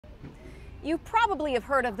You probably have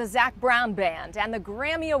heard of the Zac Brown Band and the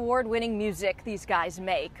Grammy Award-winning music these guys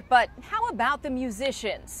make. But how about the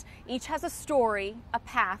musicians? Each has a story, a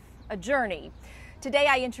path, a journey. Today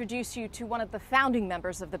I introduce you to one of the founding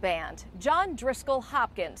members of the band, John Driskell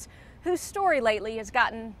Hopkins, whose story lately has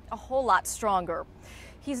gotten a whole lot stronger.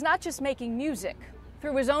 He's not just making music.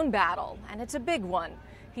 Through his own battle, and it's a big one,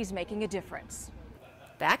 he's making a difference.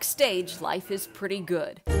 Backstage, life is pretty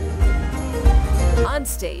good. On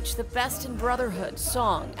stage, the best in brotherhood,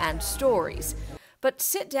 song, and stories. But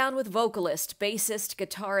sit down with vocalist, bassist,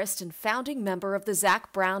 guitarist, and founding member of the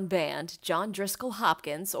Zac Brown Band, John Driskell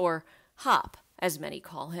Hopkins, or Hop, as many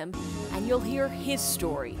call him, and you'll hear his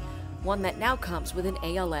story, one that now comes with an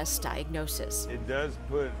ALS diagnosis. It does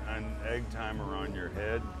put an egg timer on your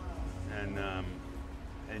head, and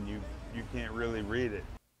you can't really read it.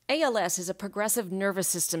 ALS is a progressive nervous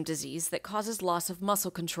system disease that causes loss of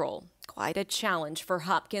muscle control. Quite a challenge for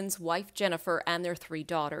Hopkins' wife Jennifer and their 3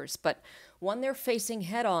 daughters, but one they're facing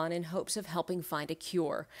head-on in hopes of helping find a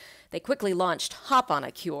cure. They quickly launched Hop on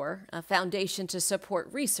a Cure, a foundation to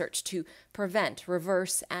support research to prevent,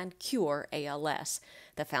 reverse, and cure ALS.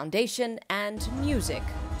 The foundation and music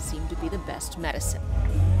seem to be the best medicine.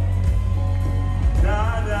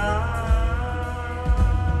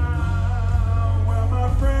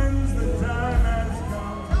 Friends, the time has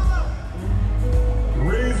come.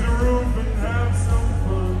 Raise the roof and have some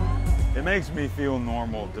fun. It makes me feel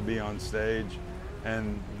normal to be on stage,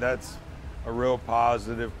 and that's a real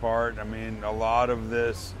positive part. I mean, a lot of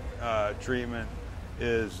this treatment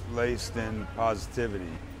is laced in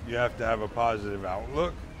positivity. You have to have a positive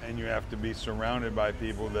outlook, and you have to be surrounded by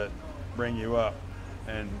people that bring you up,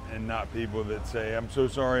 and not people that say, I'm so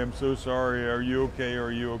sorry, are you okay,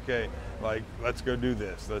 are you okay? Like, let's go do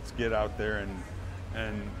this, let's get out there,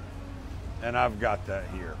 and I've got that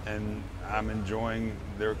here. And I'm enjoying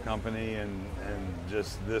their company and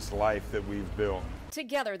just this life that we've built.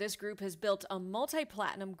 Together, this group has built a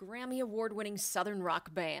multi-platinum Grammy Award-winning Southern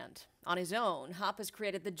rock band. On his own, Hop has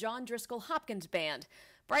created the John Driskell Hopkins Band,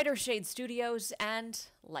 Brighter Shade Studios, and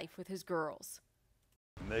Life with His Girls.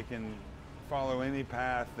 They can follow any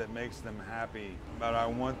path that makes them happy, but I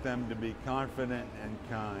want them to be confident and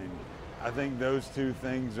kind. I think those 2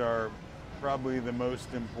 things are probably the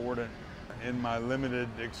most important in my limited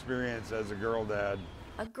experience as a girl dad.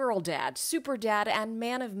 A girl dad, super dad, and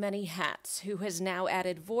man of many hats, who has now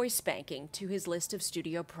added voice banking to his list of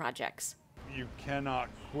studio projects. You cannot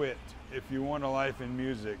quit. If you want a life in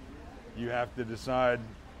music, you have to decide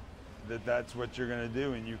that that's what you're going to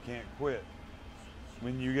do, and you can't quit.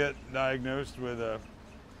 When you get diagnosed with a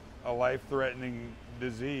life-threatening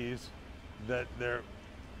disease that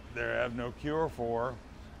they have no cure for,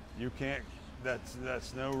 you can't,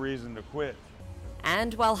 that's no reason to quit.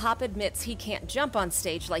 And while Hop admits he can't jump on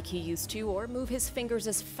stage like he used to or move his fingers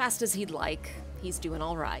as fast as he'd like, he's doing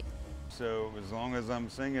all right. So as long as I'm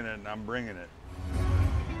singing it, I'm bringing it.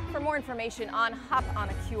 For more information on Hop on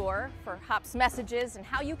a Cure, for Hop's messages and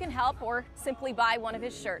how you can help or simply buy one of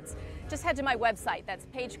his shirts, just head to my website. That's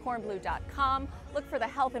paigekornblue.com. Look for the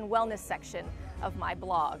health and wellness section of my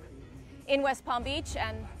blog. In West Palm Beach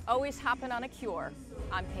and always hopping on a cure,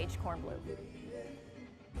 I'm Paige Kornblue.